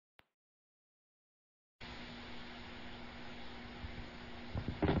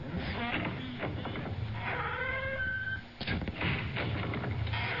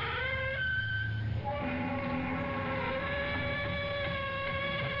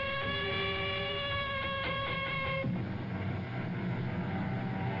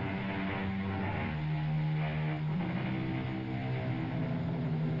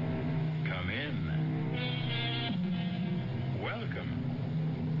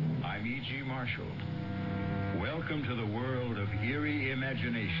G. Marshall. Welcome to the world of eerie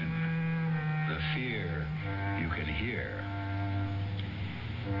imagination. The fear you can hear.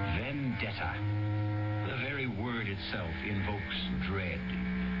 Vendetta. The very word itself invokes dread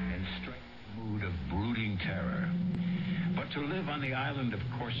and strikes the mood of brooding terror. But to live on the island of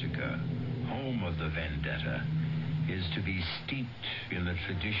Corsica, home of the vendetta, is to be steeped in the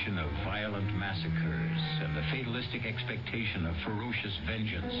tradition of violent massacres and the fatalistic expectation of ferocious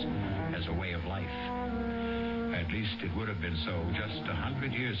vengeance as a way of life. At least it would have been so just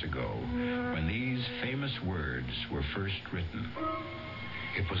 100 years ago when these famous words were first written.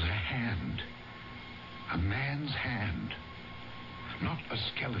 It was a hand. A man's hand. Not a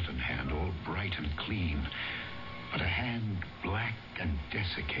skeleton hand, all bright and clean, but a hand black and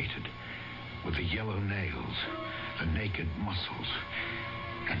desiccated, with the yellow nails, the naked muscles,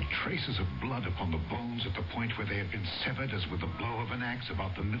 and traces of blood upon the bones at the point where they had been severed as with the blow of an axe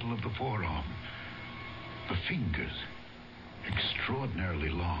about the middle of the forearm. The fingers, extraordinarily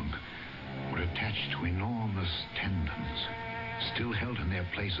long, were attached to enormous tendons, still held in their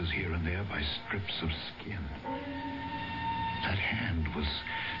places here and there by strips of skin. That hand was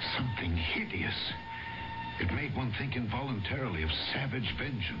something hideous. It made one think involuntarily of savage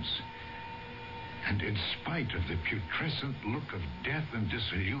vengeance. And in spite of the putrescent look of death and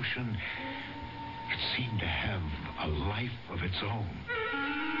dissolution, it seemed to have a life of its own.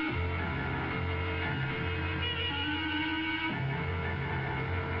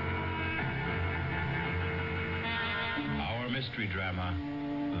 Our mystery drama,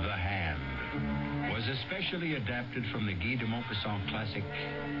 The Hand, was especially adapted from the Guy de Maupassant classic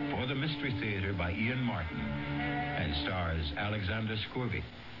for the Mystery Theater by Ian Martin and stars Alexander Scourby.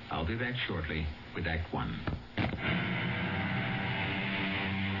 I'll be back shortly with Act One.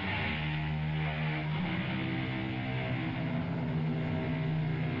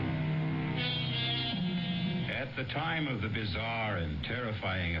 At the time of the bizarre and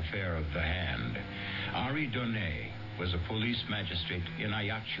terrifying affair of The Hand, Henri Donnet was a police magistrate in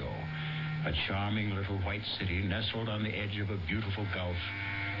Ajaccio, a charming little white city nestled on the edge of a beautiful gulf,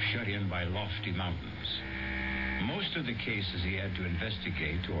 shut in by lofty mountains. Most of the cases he had to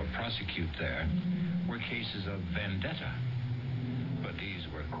investigate or prosecute there were cases of vendetta. But these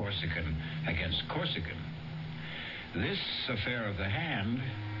were Corsican against Corsican. This affair of The Hand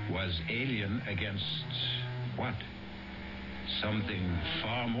was alien against what? Something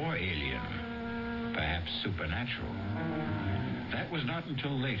far more alien, perhaps supernatural. That was not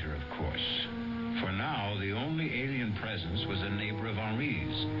until later, of course. For now, the only alien presence was a neighbor of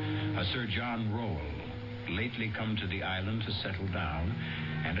Henri's, a Sir John Rowell, lately come to the island to settle down,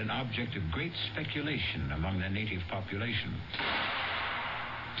 and an object of great speculation among the native population.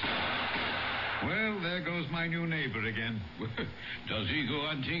 Well, there goes my new neighbor again. Does he go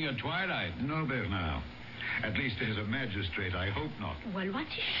hunting at twilight? No, Bernard. At least as a magistrate, I hope not. Well,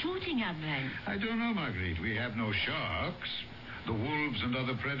 what's he shooting at then? I don't know, Marguerite. We have no sharks. The wolves and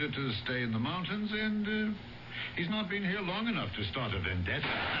other predators stay in the mountains, and he's not been here long enough to start a vendetta.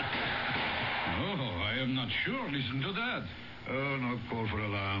 Oh, I am not sure. Listen to that. Oh, no call for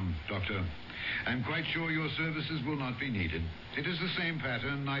alarm, Doctor. I'm quite sure your services will not be needed. It is the same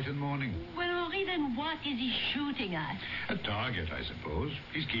pattern, night and morning. Well, Henri, then what is he shooting at? A target, I suppose.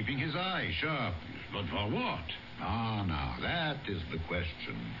 He's keeping his eye sharp. But for what? Ah, now, that is the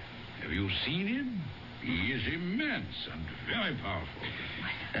question. Have you seen him? He is immense and very powerful.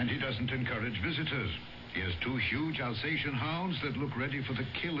 And he doesn't encourage visitors. He has 2 huge Alsatian hounds that look ready for the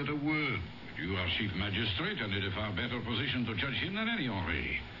kill at a word. You are chief magistrate and in a far better position to judge him than any,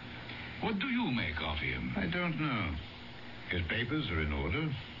 Henri. What do you make of him? I don't know. His papers are in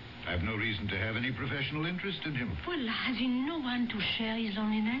order. I have no reason to have any professional interest in him. Well, has he no one to share his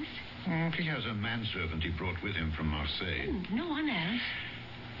loneliness? He has a manservant he brought with him from Marseille. No one else.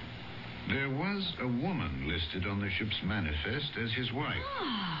 There was a woman listed on the ship's manifest as his wife.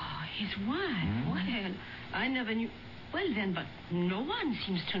 Oh, his wife. Well, I never knew. Well, then, but no one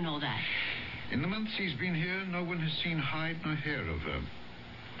seems to know that. In the months he's been here, no one has seen hide nor hair of her.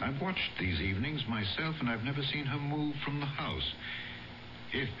 I've watched these evenings myself, and I've never seen her move from the house.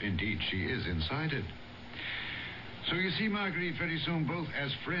 If, indeed, she is inside it. So you see, Marguerite, very soon, both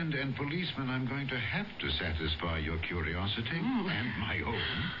as friend and policeman, I'm going to have to satisfy your curiosity and my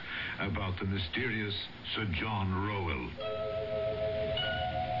own about the mysterious Sir John Rowell.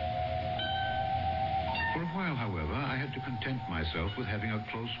 For a while, however, I had to content myself with having a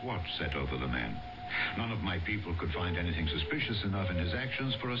close watch set over the man. None of my people could find anything suspicious enough in his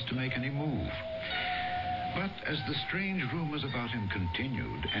actions for us to make any move. But as the strange rumors about him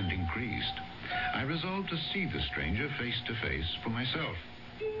continued and increased, I resolved to see the stranger face to face for myself.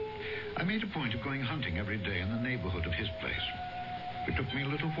 I made a point of going hunting every day in the neighborhood of his place. It took me a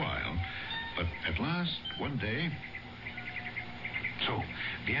little while, but at last, one day... So,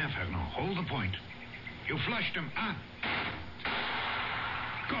 bien, Fernand, hold the point. You flushed him, ah?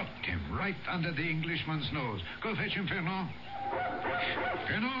 Got him right under the Englishman's nose. Go fetch him, Fernand.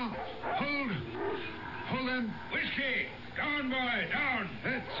 Fernand, hold. Hold him. Whiskey! Down, boy, down!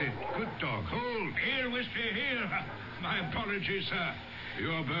 That's it. Good dog. Hold. Here, Whiskey, here. My apologies, sir.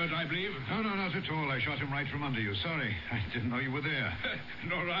 Your bird, I believe? No, not at all. I shot him right from under you. Sorry. I didn't know you were there.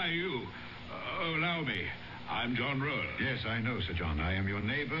 Nor I you. Allow me. I'm John Roll. Yes, I know, Sir John. I am your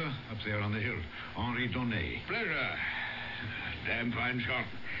neighbor up there on the hill. Henri Donnet. Pleasure. Damn fine shot.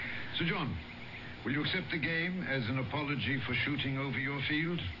 Sir John, will you accept the game as an apology for shooting over your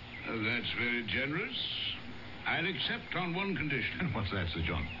field? That's very generous. I'll accept on one condition. And what's that, Sir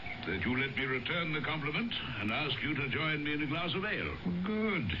John? That you let me return the compliment and ask you to join me in a glass of ale.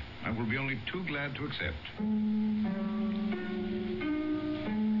 Good. I will be only too glad to accept.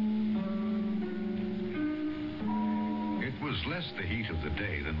 It was less the heat of the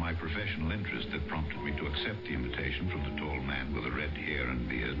day than my professional interest that prompted me to accept the invitation from the tall man with the red hair and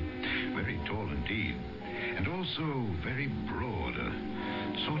beard. Very tall indeed, and also very broad, a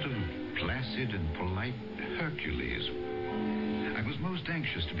sort of placid and polite Hercules. I was most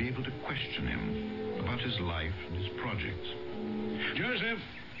anxious to be able to question him about his life and his projects. Joseph,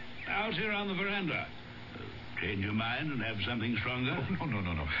 out here on the veranda. Change your mind and have something stronger? Oh,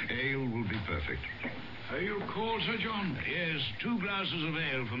 no. Ale will be perfect. Are you cold, Sir John? Yes, 2 glasses of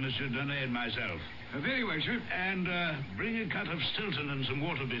ale for Monsieur Donnet and myself. Very well, sir. And bring a cut of Stilton and some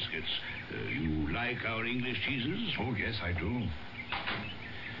water biscuits. You like our English cheeses? Oh, yes, I do.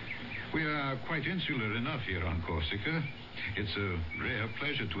 We are quite insular enough here on Corsica. It's a rare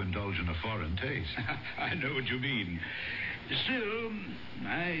pleasure to indulge in a foreign taste. I know what you mean. Still,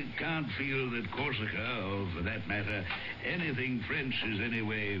 I can't feel that Corsica, or for that matter, anything French is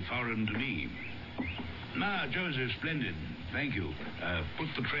anyway foreign to me. Now, Joseph, splendid. Thank you. Put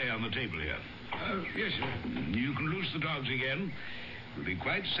the tray on the table here. Yes, sir. You can loose the dogs again. We'll be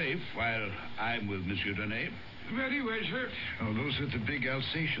quite safe while I'm with Monsieur Donnet. Very well, sir. Oh, those are the big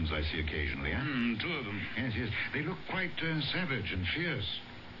Alsatians I see occasionally, huh? 2 of them. Yes. They look quite savage and fierce.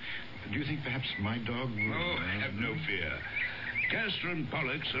 Do you think perhaps my dog will... Oh, have no fear. Castor and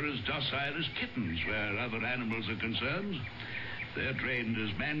Pollux are as docile as kittens where other animals are concerned. They're trained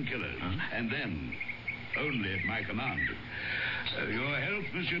as man-killers. Huh? And then, only at my command. Your health,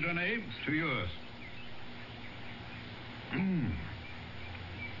 Monsieur Donnet? To yours.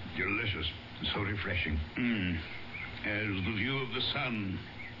 Delicious. So refreshing. As the view of the sun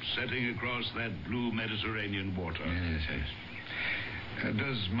setting across that blue Mediterranean water. Yes.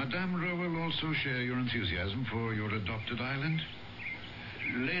 Does Madame Rowell also share your enthusiasm for your adopted island?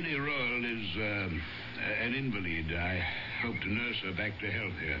 Lady Rowell is an invalid. I hope to nurse her back to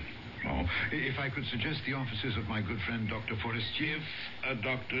health here. Oh, if I could suggest the offices of my good friend Dr. Forestier. If a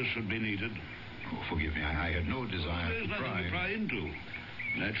doctor should be needed. Oh, forgive me. I had no desire There's to pry. nothing to pry into.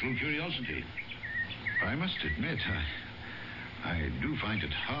 Natural curiosity. I must admit, I do find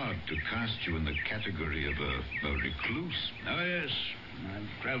it hard to cast you in the category of a recluse. Oh, yes.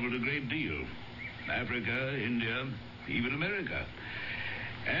 I've traveled a great deal. Africa, India, even America.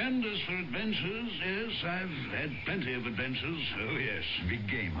 And as for adventures, yes, I've had plenty of adventures. Oh, yes. Big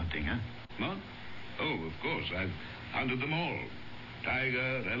game hunting, huh? What? Oh, of course. I've hunted them all.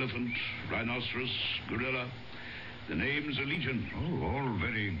 Tiger, elephant, rhinoceros, gorilla. The name's a legion. Oh, all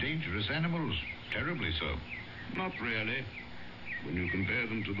very dangerous animals. Terribly so. Not really. When you compare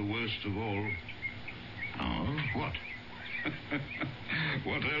them to the worst of all. Oh, what?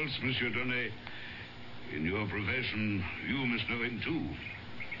 What else, Monsieur Donnet? In your profession, you must know him too.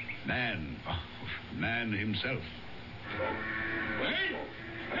 Man. Man himself. Hey,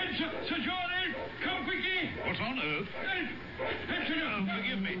 Sir John, come quickly. What on earth?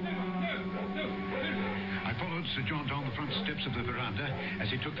 Forgive me. I followed Sir John down the front steps of the veranda as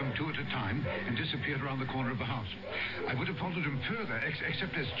he took them 2 at a time and disappeared around the corner of the house. I would have followed him further,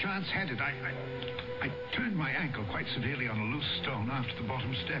 except as chance had it, I turned my ankle quite severely on a loose stone after the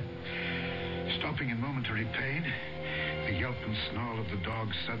bottom step. Stopping in momentary pain, the yelp and snarl of the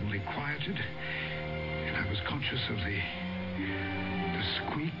dog suddenly quieted, and I was conscious of the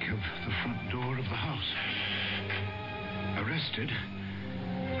squeak of the front door of the house. Arrested,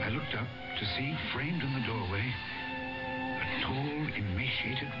 I looked up to see, framed in the doorway, a tall,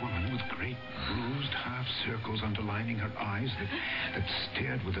 emaciated woman with great bruised half circles underlining her eyes that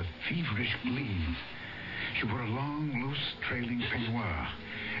stared with a feverish gleam. She wore a long, loose, trailing peignoir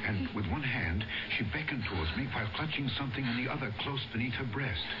and with one hand, she beckoned towards me while clutching something in the other close beneath her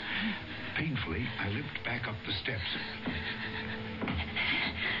breast. Painfully, I limped back up the steps.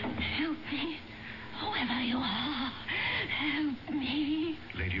 Help me. Whoever you are, help me.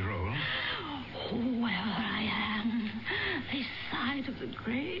 Lady Roll? Whoever I am, this side of the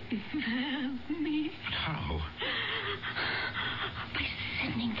grave, help me. But how? By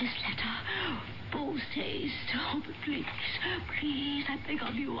sending this letter. Post haste. Oh, but please, I beg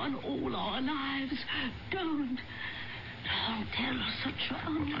of you on all our lives. Don't tell Sir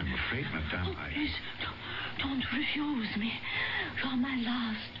John. Well, I'm afraid, Madame, Please, don't refuse me. You're my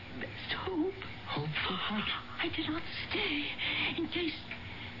last, best hope. Hope for what? I cannot stay in case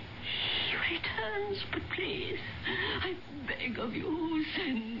he returns, but please, I beg of you,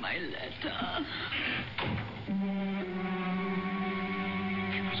 send my letter.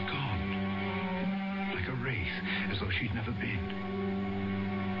 She was gone. Like a wraith, as though she'd never been.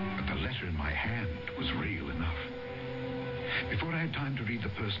 But the letter in my hand was real enough. Before I had time to read the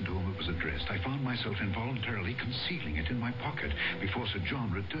person to whom it was addressed, I found myself involuntarily concealing it in my pocket before Sir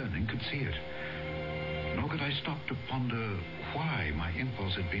John, returning, could see it. Nor could I stop to ponder why my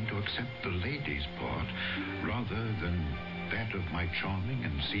impulse had been to accept the lady's part rather than that of my charming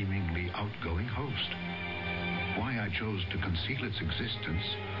and seemingly outgoing host. Why I chose to conceal its existence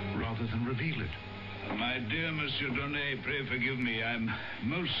rather than reveal it. My dear Monsieur Donnet, pray forgive me. I'm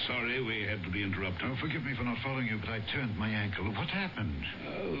most sorry we had to be interrupted. Oh, forgive me for not following you, but I turned my ankle. What happened?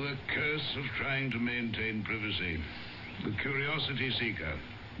 Oh, the curse of trying to maintain privacy. The curiosity seeker.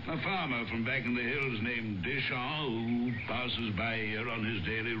 A farmer from back in the hills named Deschamps, who passes by here on his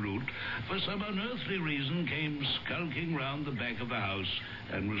daily route, for some unearthly reason came skulking round the back of the house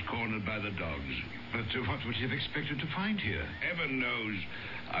and was cornered by the dogs. But what would he have expected to find here? Heaven knows.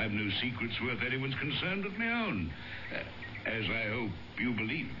 I've no secrets worth anyone's concern but my own, as I hope you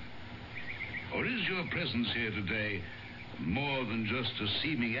believe. Or is your presence here today more than just a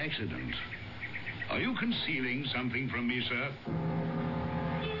seeming accident? Are you concealing something from me, sir?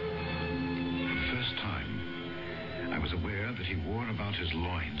 Time, I was aware that he wore about his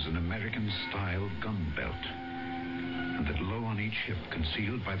loins an American-style gun belt, and that low on each hip,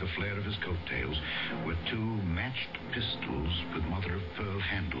 concealed by the flare of his coattails, were two matched pistols with mother-of-pearl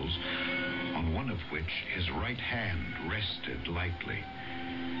handles, on one of which his right hand rested lightly.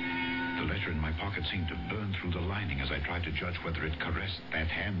 The letter in my pocket seemed to burn through the lining as I tried to judge whether it caressed that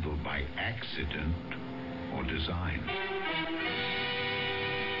handle by accident or design.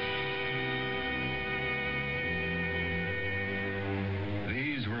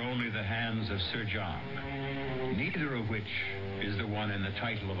 The hands of Sir John, neither of which is the one in the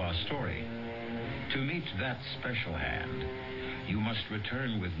title of our story. To meet that special hand, you must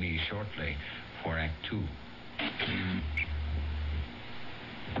return with me shortly for Act 2.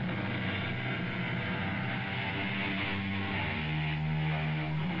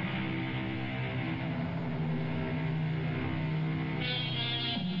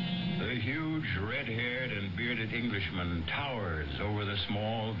 Red-haired and bearded Englishman towers over the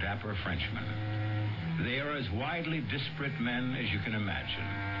small, dapper Frenchman. They are as widely disparate men as you can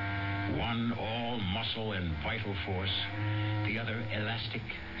imagine. One all muscle and vital force, the other elastic,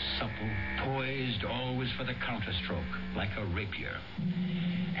 supple, poised always for the counterstroke, like a rapier.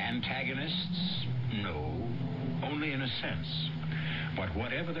 Antagonists? No, only in a sense. But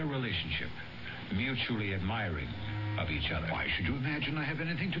whatever their relationship, mutually admiring of each other. Why should you imagine I have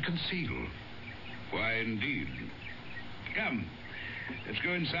anything to conceal? Why, indeed. Come, let's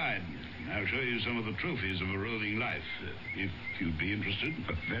go inside. I'll show you some of the trophies of a roving life, if you'd be interested.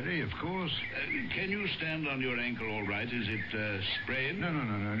 Very, of course. Can you stand on your ankle all right? Is it sprained?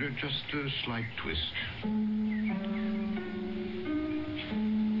 No, just a slight twist. From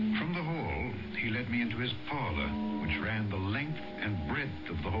the hall, he led me into his parlor, which ran the length and breadth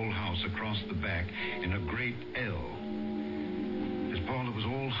of the whole house across the back in a great L. His parlor was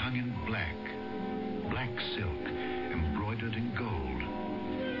all hung in black silk, embroidered in gold.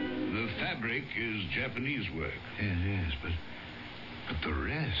 The fabric is Japanese work. Yes, but the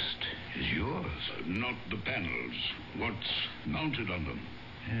rest is yours. Not the panels. What's mounted on them?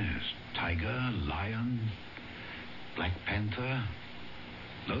 Yes, tiger, lion, black panther.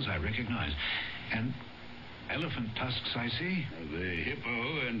 Those I recognize. And elephant tusks, I see. The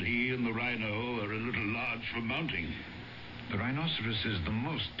hippo and he and the rhino are a little large for mounting. The rhinoceros is the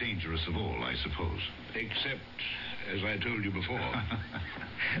most dangerous of all, I suppose. Except, as I told you before.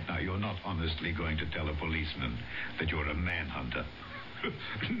 Now, you're not honestly going to tell a policeman that you're a manhunter.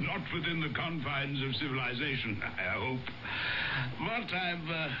 Not within the confines of civilization, I hope. But I've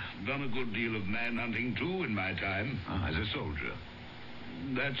done a good deal of manhunting, too, in my time. As a soldier?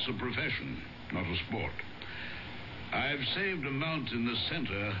 That's a profession, not a sport. I've saved a mount in the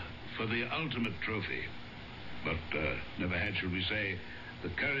center for the ultimate trophy. But never had, shall we say, the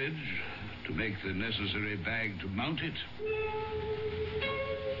courage to make the necessary bag to mount it.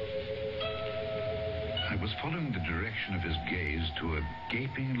 I was following the direction of his gaze to a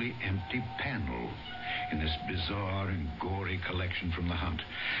gapingly empty panel in this bizarre and gory collection from the hunt.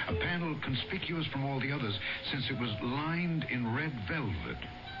 A panel conspicuous from all the others since it was lined in red velvet,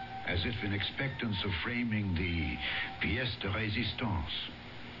 as if in expectance of framing the pièce de résistance.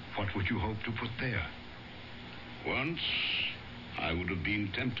 What would you hope to put there? Once, I would have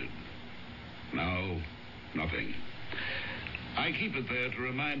been tempted. Now, nothing. I keep it there to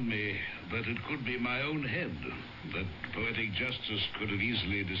remind me that it could be my own head that poetic justice could have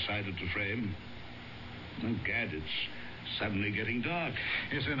easily decided to frame. Oh, Gad, it's suddenly getting dark.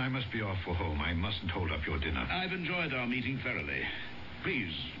 Yes, then I must be off for home. I mustn't hold up your dinner. I've enjoyed our meeting thoroughly.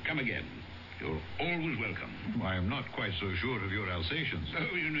 Please, come again. You're always welcome. I am not quite so sure of your Alsatians.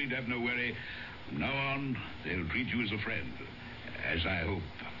 Oh, you need have no worry. From now on, they'll treat you as a friend, as I hope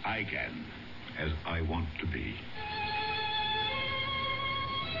I can. As I want to be.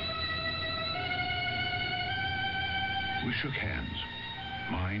 We shook hands,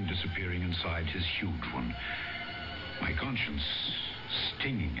 mine disappearing inside his huge one. My conscience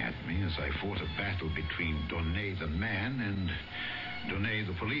stinging at me as I fought a battle between Donnet the man and Donnet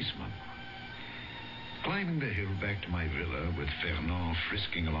the policeman. Climbing the hill back to my villa with Fernand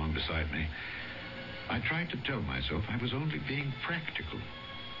frisking along beside me, I tried to tell myself I was only being practical,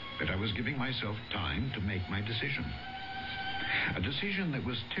 that I was giving myself time to make my decision. A decision that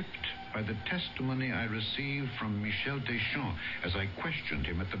was tipped by the testimony I received from Michel Deschamps as I questioned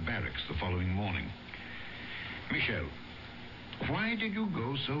him at the barracks the following morning. Michel, why did you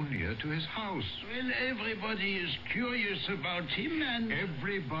go so near to his house? Well, everybody is curious about him, and...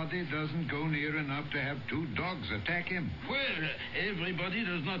 Everybody doesn't go near enough to have two dogs attack him. Well, everybody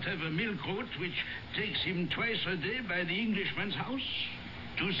does not have a milk route which takes him twice a day by the Englishman's house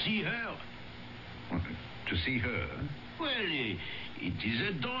to see her. What, to see her? Well, it is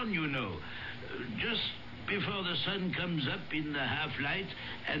at dawn, you know. Just before the sun comes up in the half-light,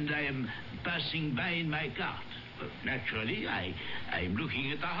 and I am passing by in my cart. Naturally, I'm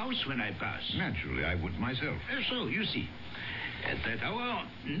looking at the house when I pass. Naturally, I would myself. So, you see, at that hour,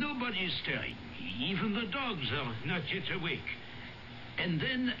 nobody is stirring. Even the dogs are not yet awake. And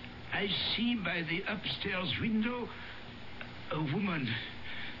then I see by the upstairs window a woman.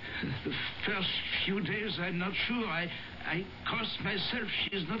 The first few days, I'm not sure. I crossed myself.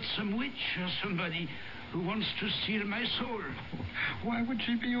 She is not some witch or somebody who wants to steal my soul. Why would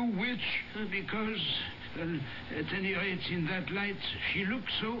she be a witch? Because, at any rate, in that light, she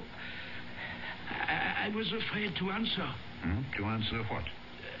looked so... I was afraid to answer. To answer what?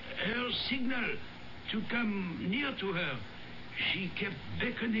 Her signal to come near to her. She kept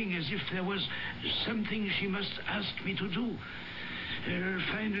beckoning as if there was something she must ask me to do.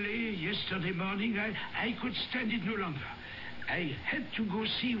 Finally, yesterday morning, I could stand it no longer. I had to go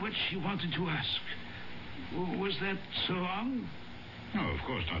see what she wanted to ask. Was that so wrong? No, of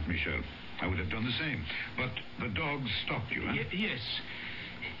course not, Michel. I would have done the same. But the dogs stopped you, huh? Yes.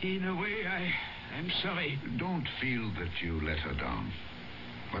 In a way, I'm sorry. Don't feel that you let her down.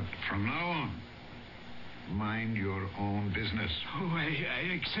 But from now on, mind your own business. Oh,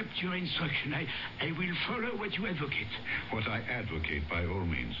 I accept your instruction. I will follow what you advocate. What I advocate, by all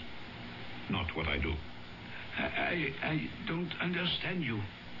means. Not what I do. I don't understand you.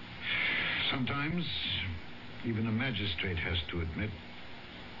 Sometimes, even a magistrate has to admit,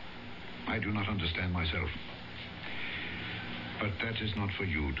 I do not understand myself. But that is not for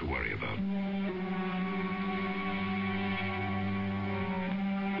you to worry about.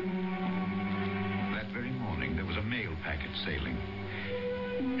 That very morning, there was a mail packet sailing.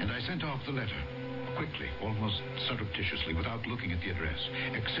 And I sent off the letter, quickly, almost surreptitiously, without looking at the address,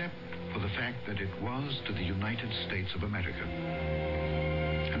 except for the fact that it was to the United States of America.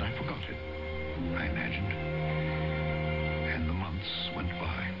 And I forgot it, I imagined. And the months went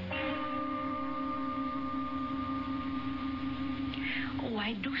by. Oh,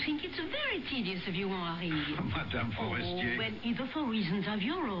 I do think it's very tedious of you, Henri. Madame Forestier. Oh, well, either for reasons of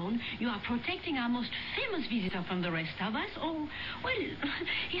your own, you are protecting our most famous visitor from the rest of us, or, well,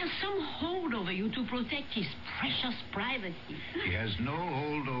 he has some hold over you to protect his precious privacy. He has no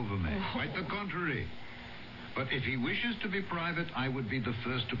hold over me. Oh. Quite the contrary. But if he wishes to be private, I would be the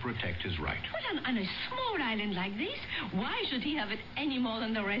first to protect his right. Well, on a small island like this, why should he have it any more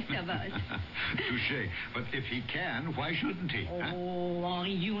than the rest of us? Touché. But if he can, why shouldn't he? Huh? Oh,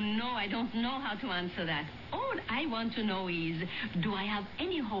 Henri, you know I don't know how to answer that. All I want to know is, do I have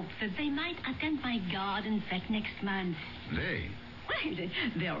any hope that they might attend my garden fete next month? They? Well,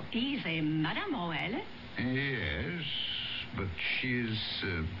 there is a Madame Roel. Yes, but she is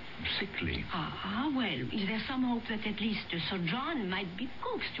sickly. Well, is there some hope that at least Sir John might be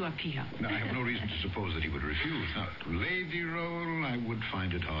coaxed to appear? Now, I have no reason to suppose that he would refuse. Now, Lady Roll, I would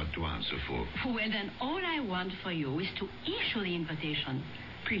find it hard to answer for. Well, then all I want for you is to issue the invitation.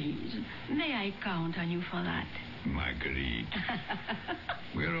 Please, may I count on you for that? Marguerite.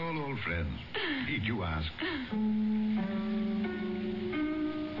 We're all old friends. Need you ask?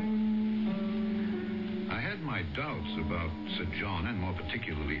 I had my doubts about Sir John, and more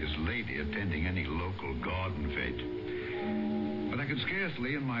particularly his lady, attending any local garden fete. But I could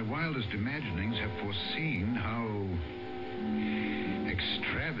scarcely, in my wildest imaginings, have foreseen how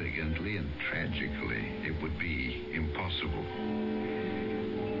extravagantly and tragically it would be impossible.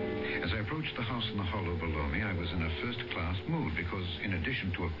 As I approached the house in the hollow below me, I was in a first-class mood because, in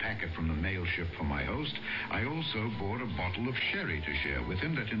addition to a packet from the mail ship for my host, I also bore a bottle of sherry to share with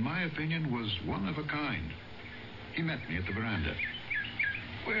him that, in my opinion, was one of a kind. He met me at the veranda.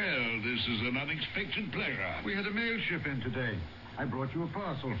 Well, this is an unexpected pleasure. We had a mail ship in today. I brought you a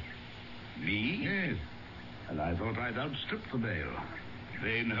parcel. Me? Yes. And I thought I'd outstrip the mail.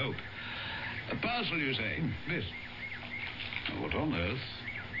 Vain hope. A parcel, you say? This. What on earth?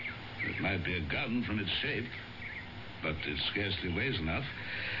 It might be a gun from its shape, but it scarcely weighs enough.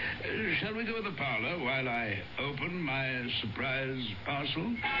 Shall we go to the parlor while I open my surprise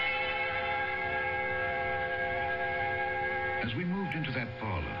parcel? As we moved into that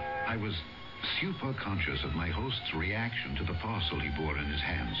parlor, I was super conscious of my host's reaction to the parcel he bore in his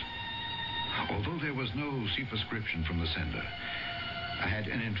hands. Although there was no superscription from the sender, I had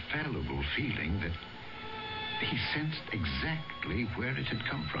an infallible feeling that he sensed exactly where it had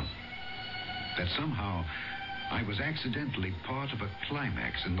come from. That somehow I was accidentally part of a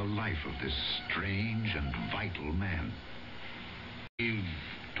climax in the life of this strange and vital man. We've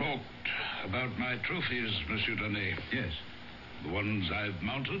talked about my trophies, Monsieur Donnet. Yes. The ones I've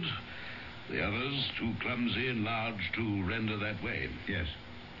mounted, the others too clumsy and large to render that way. Yes.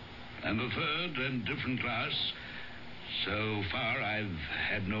 And the third and different class, so far I've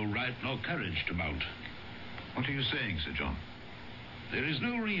had no right nor courage to mount. What are you saying, Sir John? There is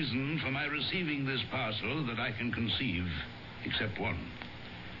no reason for my receiving this parcel that I can conceive, except one.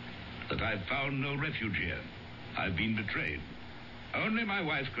 That I've found no refuge here. I've been betrayed. Only my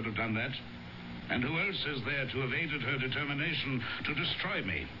wife could have done that. And who else is there to have aided her determination to destroy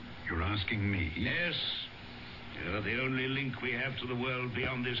me? You're asking me? Yes. You're the only link we have to the world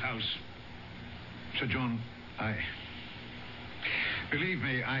beyond this house. Sir John, believe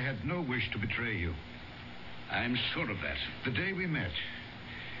me, I had no wish to betray you. I'm sure of that. The day we met,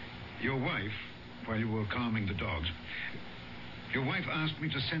 your wife, while you were calming the dogs, your wife asked me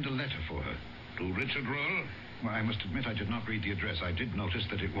to send a letter for her. To Richard Roll? Well, I must admit I did not read the address. I did notice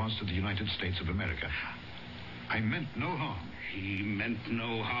that it was to the United States of America. I meant no harm. He meant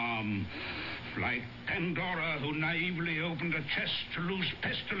no harm. Like Pandora, who naively opened a chest to loose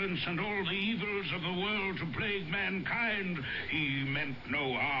pestilence and all the evils of the world to plague mankind, he meant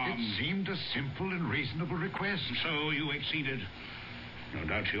no harm. It seemed a simple and reasonable request. So you acceded. No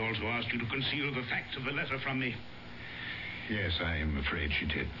doubt she also asked you to conceal the facts of the letter from me. Yes, I am afraid she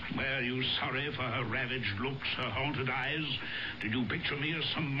did. Were you sorry for her ravaged looks, her haunted eyes? Did you picture me as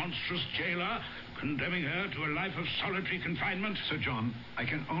some monstrous jailer, condemning her to a life of solitary confinement? Sir John, I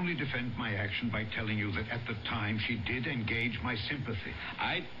can only defend my action by telling you that at the time she did engage my sympathy.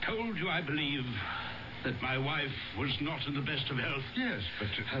 I told you, I believe, that my wife was not in the best of health. Yes, but...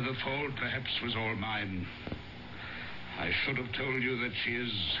 The fault perhaps was all mine. I should have told you that she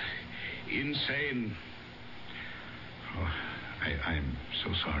is insane. Oh, I'm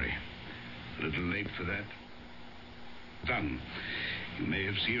so sorry. A little late for that. Done. You may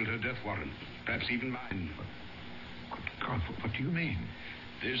have sealed her death warrant. Perhaps even mine. Good God, what do you mean?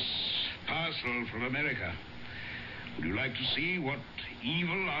 This parcel from America. Would you like to see what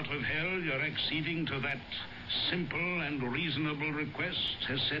evil out of hell your acceding to that simple and reasonable request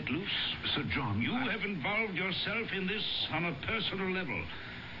has set loose? Sir John, you have involved yourself in this on a personal level.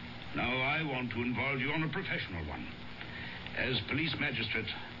 Now I want to involve you on a professional one. As police magistrate,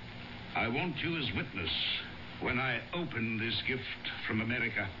 I want you as witness when I open this gift from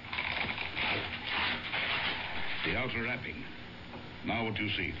America. The outer wrapping. Now what do you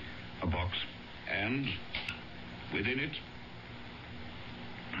see? A box. And within it?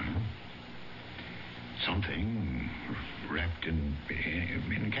 Something wrapped in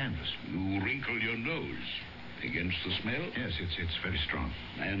canvas. You wrinkle your nose against the smell? Yes, it's very strong.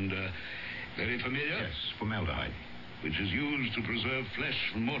 And very familiar? Yes, formaldehyde. Which is used to preserve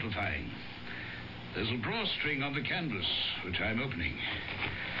flesh from mortifying. There's a drawstring on the canvas, which I'm opening.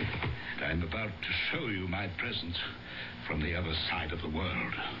 And I'm about to show you my present from the other side of the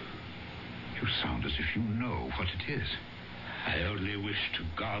world. You sound as if you know what it is. I only wish to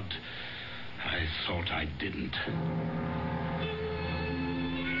God I thought I didn't.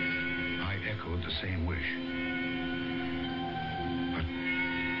 I echoed the same wish. But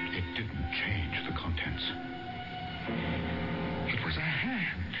it didn't change the contents. It was a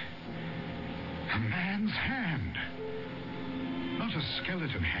hand. A man's hand. Not a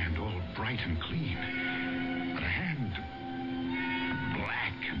skeleton hand, all bright and clean, but a hand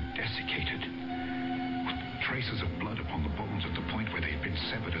black and desiccated, with traces of blood upon the bones at the point where they'd been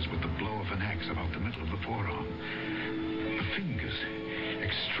severed as with the blow of an axe about the middle of the forearm. The fingers,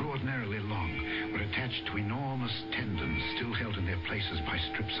 extraordinarily long, were attached to enormous tendons still held in their places by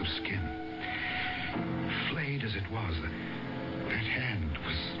strips of skin. Flayed as it was, that hand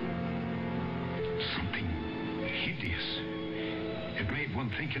was something hideous. It made one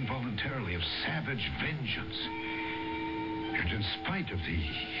think involuntarily of savage vengeance. And in spite of the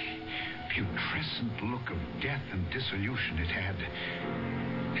putrescent look of death and dissolution it had,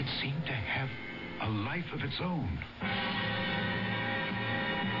 it seemed to have a life of its own.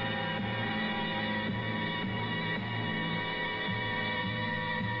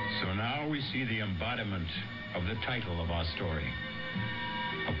 So now we see the embodiment of the title of our story.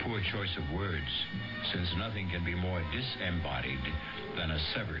 A poor choice of words, since nothing can be more disembodied than a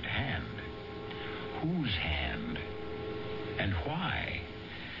severed hand. Whose hand? And why?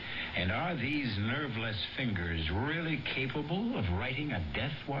 And are these nerveless fingers really capable of writing a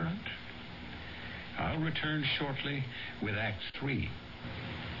death warrant? I'll return shortly with Act 3.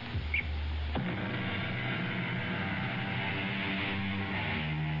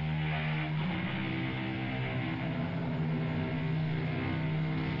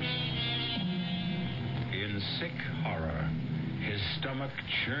 In sick horror, his stomach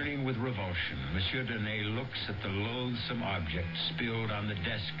churning with revulsion, Monsieur Denet looks at the loathsome object spilled on the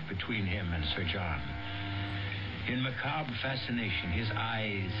desk between him and Sir John. In macabre fascination, his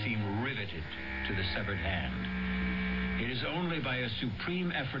eyes seem riveted to the severed hand. It is only by a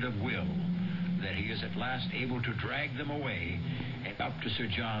supreme effort of will that he is at last able to drag them away and up to Sir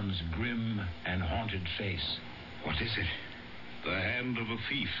John's grim and haunted face. What is it? The hand of a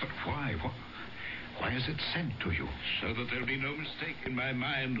thief. But why? Why is it sent to you? So that there'll be no mistake in my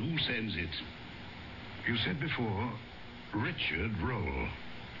mind who sends it. You said before, Richard Roll.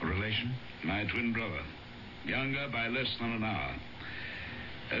 A relation? My twin brother. Younger by less than an hour.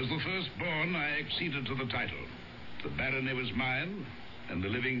 As the firstborn, I acceded to the title. The barony was mine, and the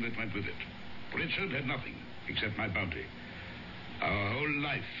living that went with it. Richard had nothing, except my bounty. Our whole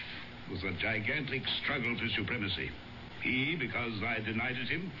life was a gigantic struggle for supremacy. He, because I denied it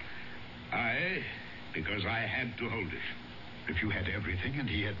him. I, because I had to hold it. If you had everything and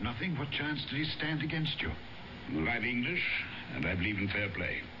he had nothing, what chance did he stand against you? Well, I'm English, and I believe in fair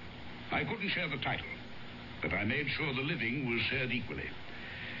play. I couldn't share the title, but I made sure the living was shared equally.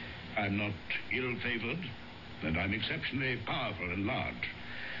 I'm not ill-favored, and I'm exceptionally powerful and large.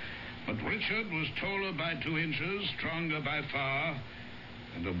 But Richard was taller by 2 inches, stronger by far,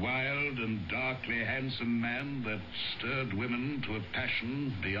 and a wild and darkly handsome man that stirred women to a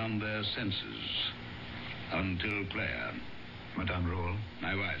passion beyond their senses. Until Claire. Madame Roll?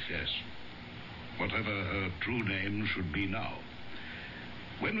 My wife, yes. Whatever her true name should be now.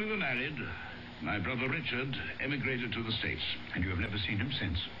 When we were married, my brother Richard emigrated to the States. And you have never seen him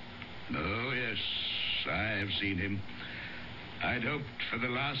since? Oh, yes, I have seen him. I'd hoped for the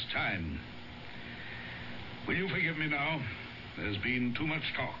last time. Will you forgive me now? There's been too much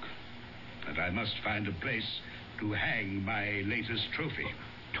talk, and I must find a place to hang my latest trophy.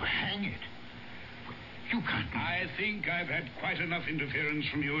 To hang it? You can't... I think I've had quite enough interference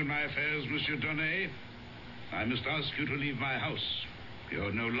from you in my affairs, Monsieur Donnet. I must ask you to leave my house.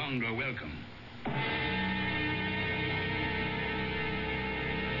 You're no longer welcome.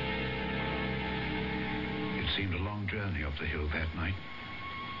 It seemed a long journey up the hill that night,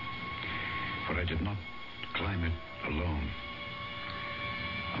 for I did not climb it alone.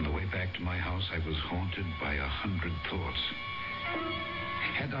 On the way back to my house, I was haunted by 100 thoughts.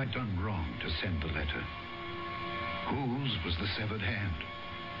 Had I done wrong to send the letter? Whose was the severed hand?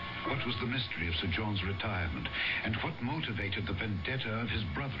 What was the mystery of Sir John's retirement? And what motivated the vendetta of his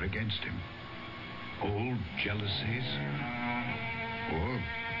brother against him? Old jealousies? Or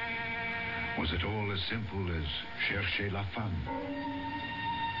was it all as simple as chercher la femme?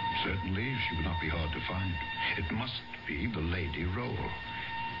 Certainly, she would not be hard to find. It must be the lady role,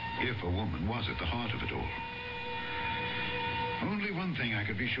 if a woman was at the heart of it all. Only one thing I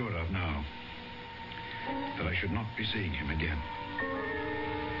could be sure of now, that I should not be seeing him again.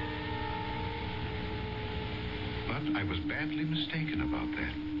 But I was badly mistaken about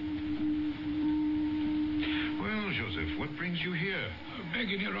that. Well, Joseph, what brings you here?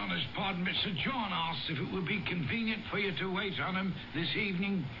 Begging Your Honour's pardon, Mr. John asked if it would be convenient for you to wait on him this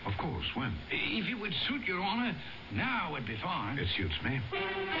evening. Of course, when? If it would suit Your Honour, now would be fine. It suits me.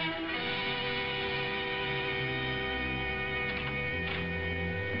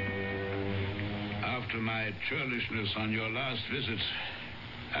 After my churlishness on your last visit,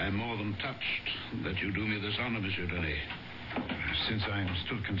 I am more than touched that you do me this honor, Monsieur Donnet. Since I'm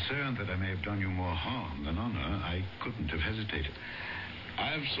still concerned that I may have done you more harm than honor, I couldn't have hesitated.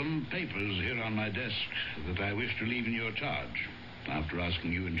 I have some papers here on my desk that I wish to leave in your charge, after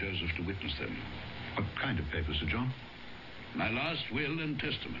asking you and Joseph to witness them. What kind of papers, Sir John? My last will and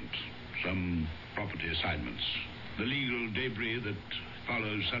testament, some property assignments, the legal debris that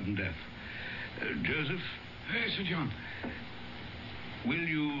follows sudden death. Joseph? Yes, Sir John. Will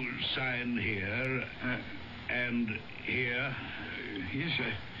you sign here and here? Yes,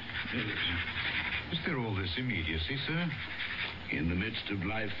 sir. Is there all this immediacy, sir? In the midst of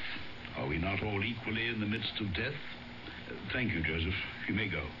life, are we not all equally in the midst of death? Thank you, Joseph. You may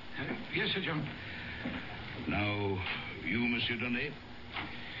go. Yes, Sir John. Now, you, Monsieur Donnet?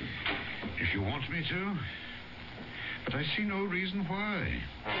 If you want me to. But I see no reason why.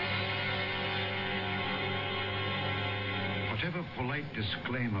 Whatever polite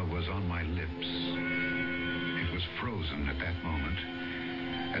disclaimer was on my lips, it was frozen at that moment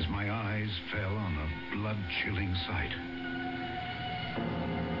as my eyes fell on a blood-chilling sight.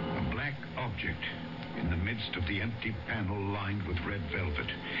 A black object in the midst of the empty panel lined with red velvet.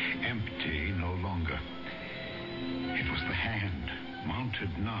 Empty no longer. It was the hand,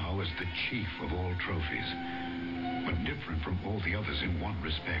 mounted now as the chief of all trophies. But different from all the others in one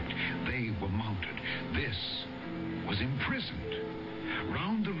respect. They were mounted. This was imprisoned.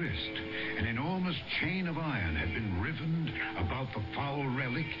 Round the wrist, an enormous chain of iron had been rivened about the foul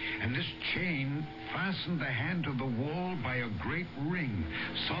relic, and this chain fastened the hand to the wall by a great ring,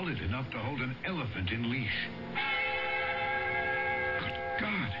 solid enough to hold an elephant in leash. Good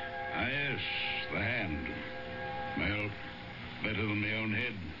God! Ah, yes, the hand. Well, better than my own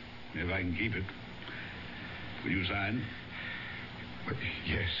head, if I can keep it. Will you sign?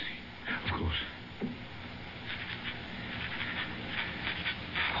 Yes, of course.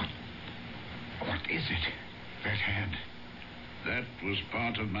 What is it? That hand? That was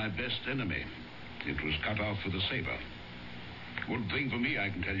part of my best enemy. It was cut off with a saber. Good thing for me, I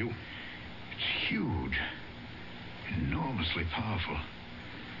can tell you. It's huge. Enormously powerful.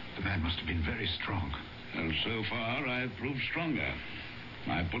 The man must have been very strong. And so far, I've proved stronger.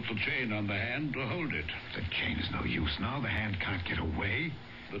 I put the chain on the hand to hold it. The chain is no use now. The hand can't get away.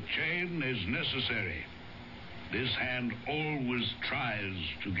 The chain is necessary. This hand always tries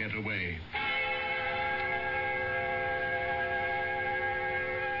to get away.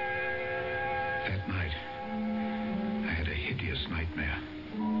 That night, I had a hideous nightmare.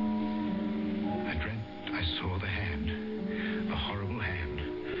 I dreamt I saw the hand, the horrible hand,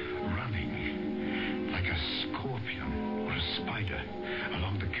 running like a scorpion or a spider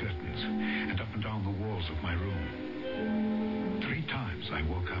along the curtains and up and down the walls of my room. 3 times I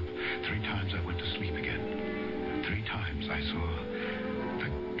woke up. 3 times I went to sleep again. 3 times I saw the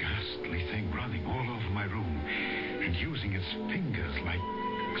ghastly thing running all over my room and using its fingers like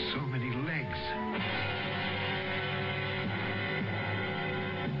so many legs.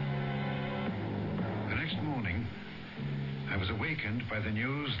 The next morning, I was awakened by the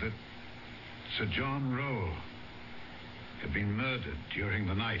news that Sir John Rowe had been murdered during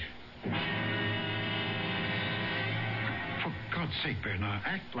the night. For God's sake, Bernard,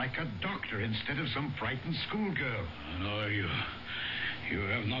 act like a doctor instead of some frightened schoolgirl. No, you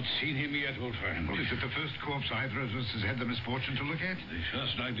have not seen him yet, old friend. Well, is it the first corpse either of us has had the misfortune to look at?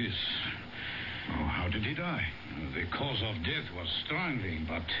 Just like this. Oh, how did he die? The cause of death was strangling,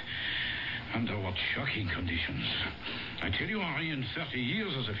 but under what shocking conditions. I tell you, Henri, in 30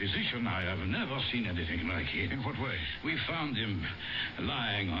 years as a physician, I have never seen anything like it. In what way? We found him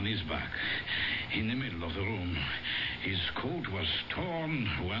lying on his back in the middle of the room. His coat was torn,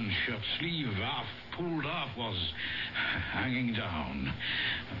 one shirt sleeve half pulled off was hanging down.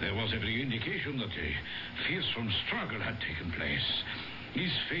 There was every indication that a fearsome struggle had taken place.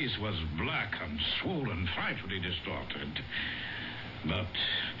 His face was black and swollen, frightfully distorted. But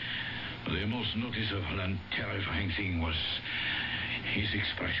the most noticeable and terrifying thing was his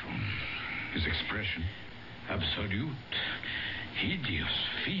expression. His expression? Absolute, hideous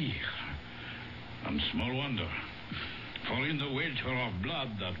fear. And small wonder. For in the welter of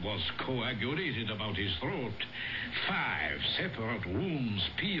blood that was coagulated about his throat, 5 separate wounds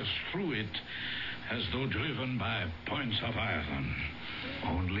pierced through it as though driven by points of iron.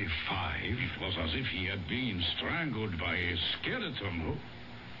 Only 5? It was as if he had been strangled by a skeleton.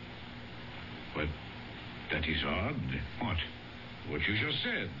 But that is odd. What? What you just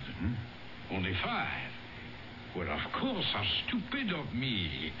said. Only 5. Well, of course, how stupid of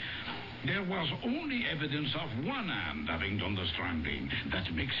me. There was only evidence of one hand having done the strangling.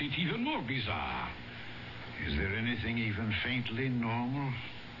 That makes it even more bizarre. Is there anything even faintly normal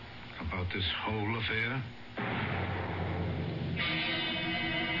about this whole affair?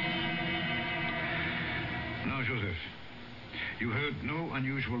 Now, Joseph, you heard no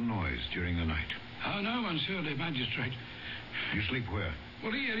unusual noise during the night. No, monsieur le magistrate. You sleep where?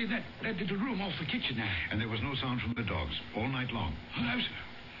 Well, here, in that little room off the kitchen there. And there was no sound from the dogs all night long? No, sir.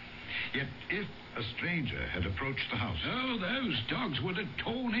 Yet if a stranger had approached the house... Oh, those dogs would have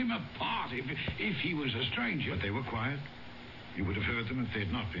torn him apart if he was a stranger. But they were quiet? You would have heard them if they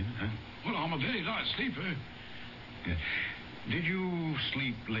had not been, huh? Well, I'm a very light sleeper. Yeah. Did you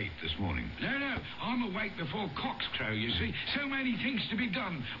sleep late this morning? No. I'm awake before cocks crow, you see. So many things to be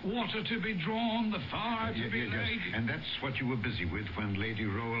done. Water to be drawn, the fire to be laid. Yes. And that's what you were busy with when Lady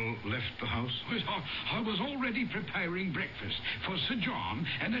Rowell left the house? Well, I was already preparing breakfast for Sir John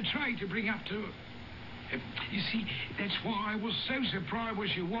and a tray to bring up to... you see, that's why I was so surprised when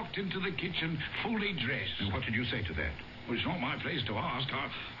she walked into the kitchen fully dressed. And what did you say to that? Well, it's not my place to ask.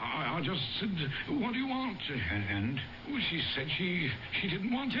 I just said, what do you want? And? Well, she said she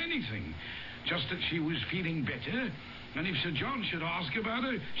didn't want anything. Just that she was feeling better. And if Sir John should ask about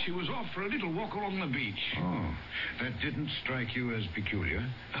her, she was off for a little walk along the beach. Oh, that didn't strike you as peculiar?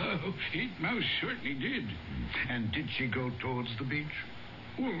 Oh, it most certainly did. And did she go towards the beach?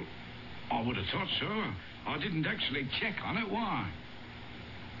 Well, I would have thought so. I didn't actually check on it. Why?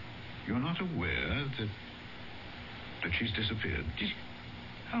 You're not aware that she's disappeared?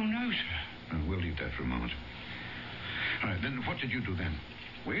 Oh, no, sir. We'll leave that for a moment. All right, then what did you do then?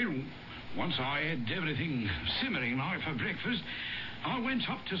 Well, once I had everything simmering like for breakfast, I went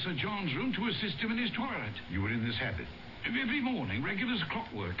up to Sir John's room to assist him in his toilet. You were in this habit? Every morning, regular as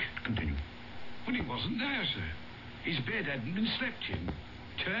clockwork. Continue. Well, he wasn't there, sir. His bed hadn't been slept in.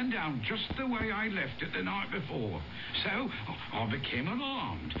 Turned down just the way I left it the night before. So, I became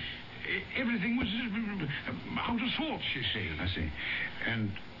alarmed. Everything was out of sorts, you see. I see.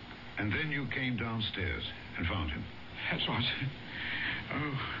 And then you came downstairs and found him? That's right.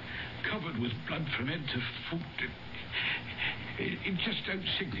 Oh, covered with blood from head to foot. It just don't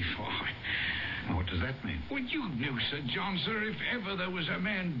signify. What does that mean? Well, you knew, Sir John, sir, if ever there was a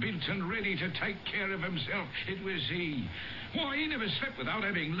man built and ready to take care of himself, it was he. Why, he never slept without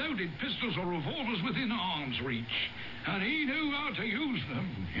having loaded pistols or revolvers within arm's reach. And he knew how to use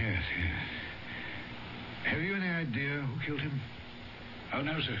them. Yes. Have you any idea who killed him? Oh,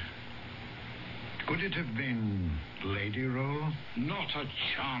 no, sir. Could it have been Lady Rowell? Not a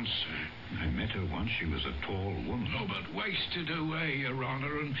chance, sir. I met her once. She was a tall woman. Oh, but wasted away, Your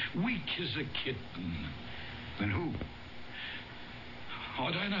Honor, and weak as a kitten. Then who?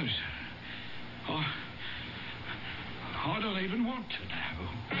 I don't know, sir. I don't even want to know.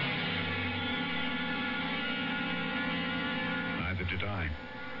 Neither did I.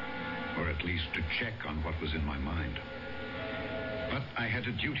 Or at least to check on what was in my mind. But I had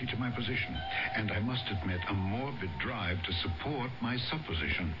a duty to my position, and I must admit a morbid drive to support my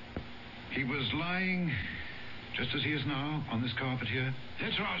supposition. He was lying, just as he is now, on this carpet here.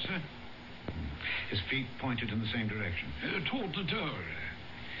 That's right, sir. His feet pointed in the same direction. Toward the door.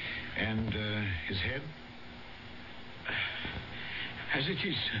 And his head? As it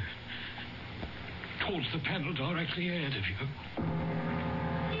is, sir. Towards the panel directly ahead of you.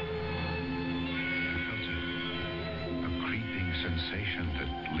 Sensation that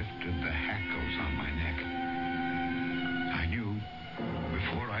lifted the hackles on my neck. I knew,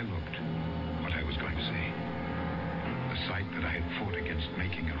 before I looked, what I was going to say. The sight that I had fought against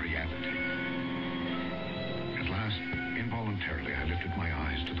making a reality. At last, involuntarily, I lifted my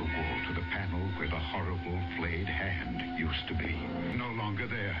eyes to the wall, to the panel where the horrible flayed hand used to be. No longer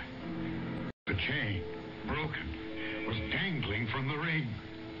there. The chain, broken, was dangling from the ring.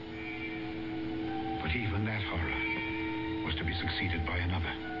 But even that horror was to be succeeded by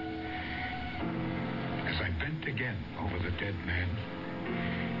another. As I bent again over the dead man,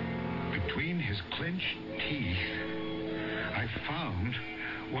 Between his clenched teeth, I found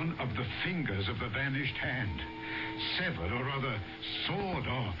one of the fingers of the vanished hand, severed or rather sawed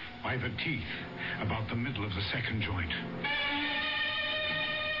off by the teeth about the middle of the second joint.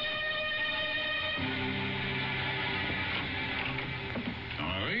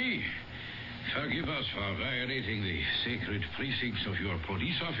 Henri, forgive us for violating the sacred precincts of your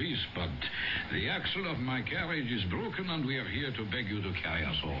police office, but the axle of my carriage is broken and we are here to beg you to carry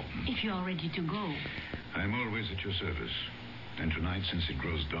us home. If you're ready to go. I'm always at your service. And tonight, since it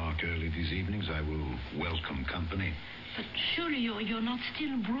grows dark early these evenings, I will welcome company. But surely you're not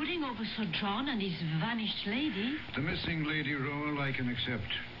still brooding over Sir John and his vanished lady? The missing lady role I can accept.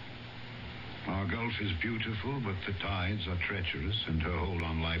 Our Gulf is beautiful, but the tides are treacherous, and her hold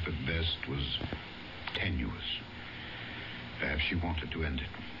on life at best was tenuous. Perhaps she wanted to end it.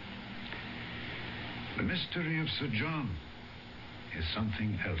 The mystery of Sir John is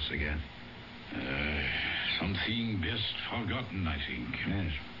something else again. Something best forgotten, I think.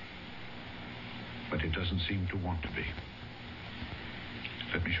 Yes. But it doesn't seem to want to be.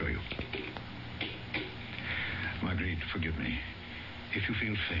 Let me show you. Marguerite, forgive me. If you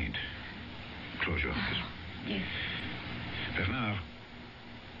feel faint, close your eyes. Yes. Bernard,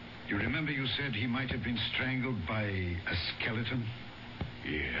 you remember you said he might have been strangled by a skeleton?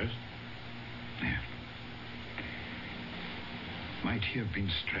 Yes? Yeah. Might he have been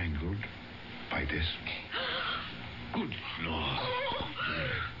strangled by this? Good Lord.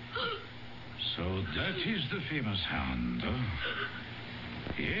 So that is the famous hand, huh?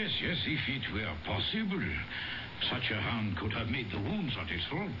 Yes, if it were possible, such a hand could have made the wounds on his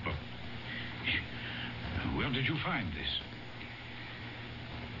throat, but... Where did you find this?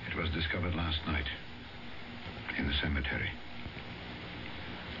 It was discovered last night in the cemetery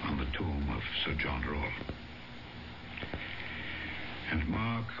on the tomb of Sir John Rawle. And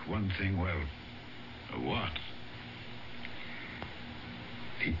mark one thing well. What?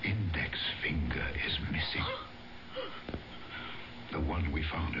 The index finger is missing. The one we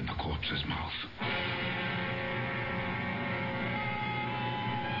found in the corpse's mouth.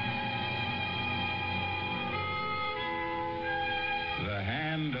 The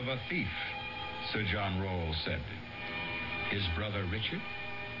hand of a thief, Sir John Rawle said. His brother Richard?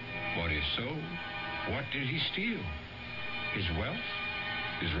 What if so? What did he steal? His wealth?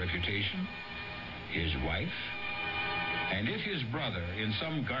 His reputation? His wife? And if his brother, in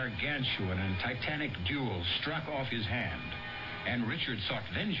some gargantuan and titanic duel, struck off his hand, and Richard sought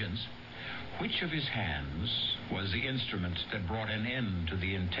vengeance, which of his hands was the instrument that brought an end to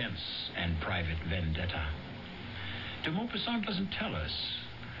the intense and private vendetta? De Maupassant doesn't tell us.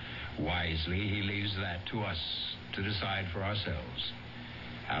 Wisely, he leaves that to us to decide for ourselves.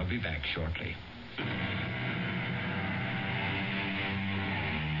 I'll be back shortly.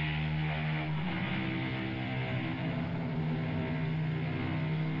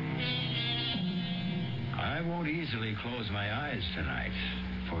 I won't easily close my eyes tonight,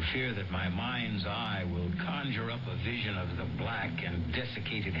 for fear that my mind's eye will conjure up a vision of the black and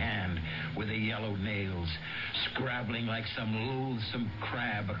desiccated hand with the yellow nails, scrabbling like some loathsome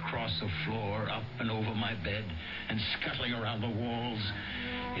crab across the floor, up and over my bed, and scuttling around the walls.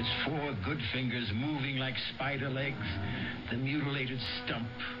 Its 4 good fingers moving like spider legs, the mutilated stump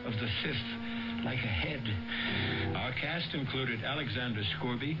of the 5th like a head. Our cast included Alexander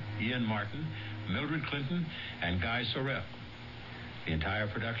Scorby, Ian Martin, Mildred Clinton, and Guy Sorel. The entire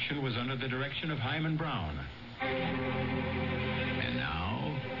production was under the direction of Hyman Brown. And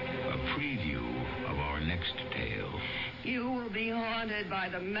now, a preview of our next tale. You will be haunted by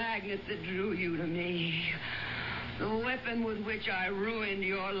the magnet that drew you to me. The weapon with which I ruined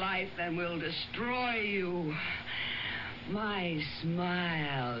your life and will destroy you. My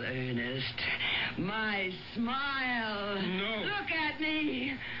smile, Ernest. My smile. No. Look at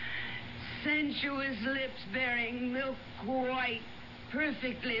me. Sensuous lips bearing milk white,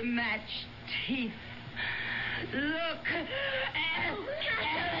 perfectly matched teeth. Look.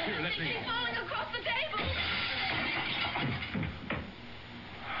 Here, let me... She's falling across the table.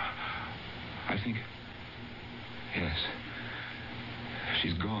 I think... Yes.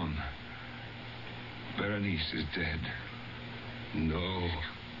 She's gone. Berenice is dead. No.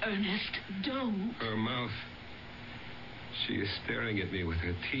 Ernest, don't. Her mouth. She is staring at me with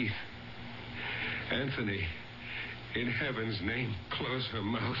her teeth. Anthony, in heaven's name, close her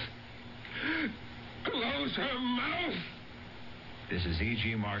mouth. Close her mouth! This is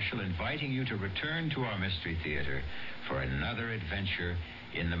E.G. Marshall inviting you to return to our Mystery Theater for another adventure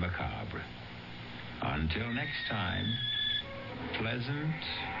in the macabre. Until next time, pleasant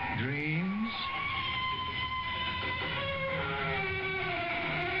dreams.